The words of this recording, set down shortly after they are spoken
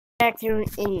back here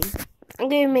and I'm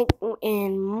gonna make,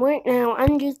 and right now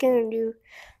I'm just gonna do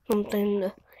something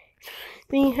to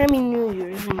say Happy New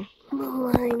Year's and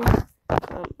mine.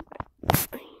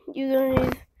 You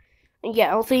guys,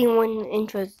 yeah, I'll see you when the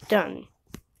intro's done.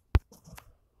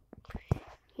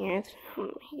 Yes,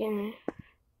 yeah.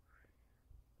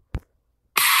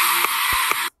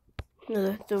 No,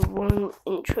 that's the wrong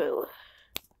intro.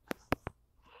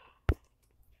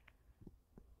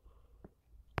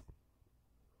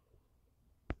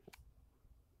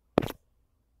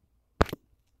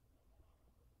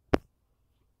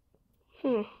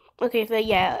 Okay, so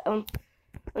yeah, I'm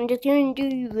just gonna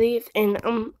do this, and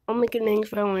I'll make an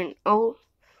intro, and I'll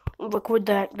record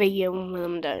that video when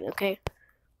I'm done. Okay.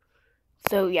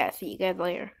 So yeah, see you guys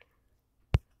later.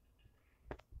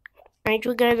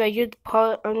 Actually, guys, I'm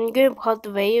gonna pause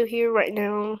the video here right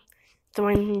now, so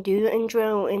I can do the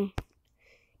intro, and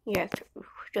yeah,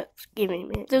 just give me a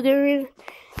minute. So guys,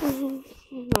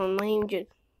 let me just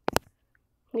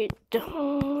get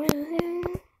done with it.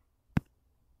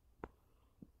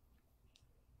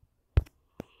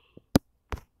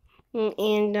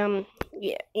 And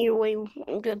yeah, anyway,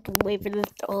 just wait for this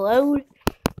to load.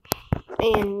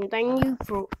 And thank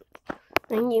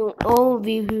you all of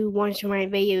you who watch my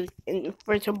videos and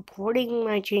for supporting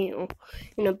my channel.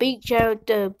 And a big shout out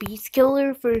to Beast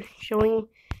Killer for showing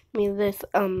me this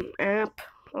app.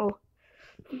 Are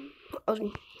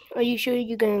you sure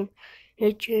you can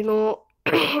his channel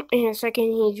in a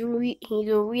second? He's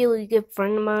a really good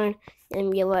friend of mine in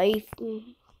real life.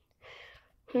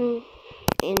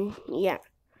 And yeah,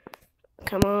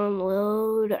 come on,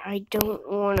 load. I don't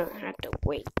wanna have to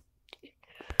wait.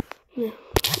 No,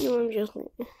 I'm just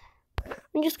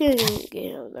gonna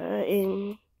get out of that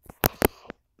and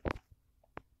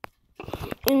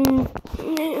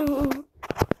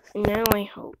now I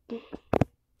hope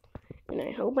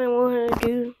I want to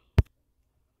do.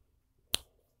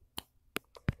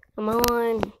 Come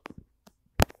on,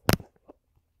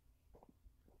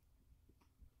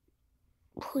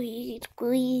 please,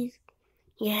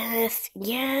 yes.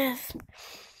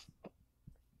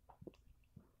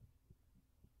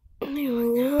 There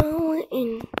we go,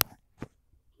 and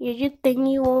just thank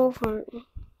you all for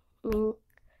being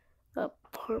a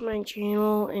part of my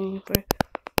channel and for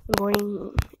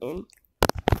supporting, and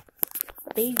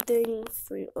a big thing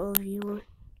for all of you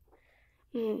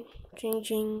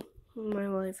changing my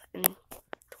life in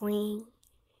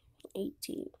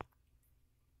 2018.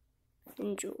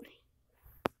 Enjoy.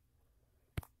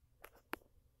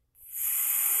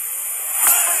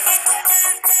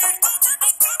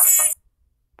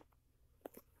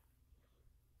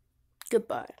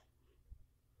 Goodbye.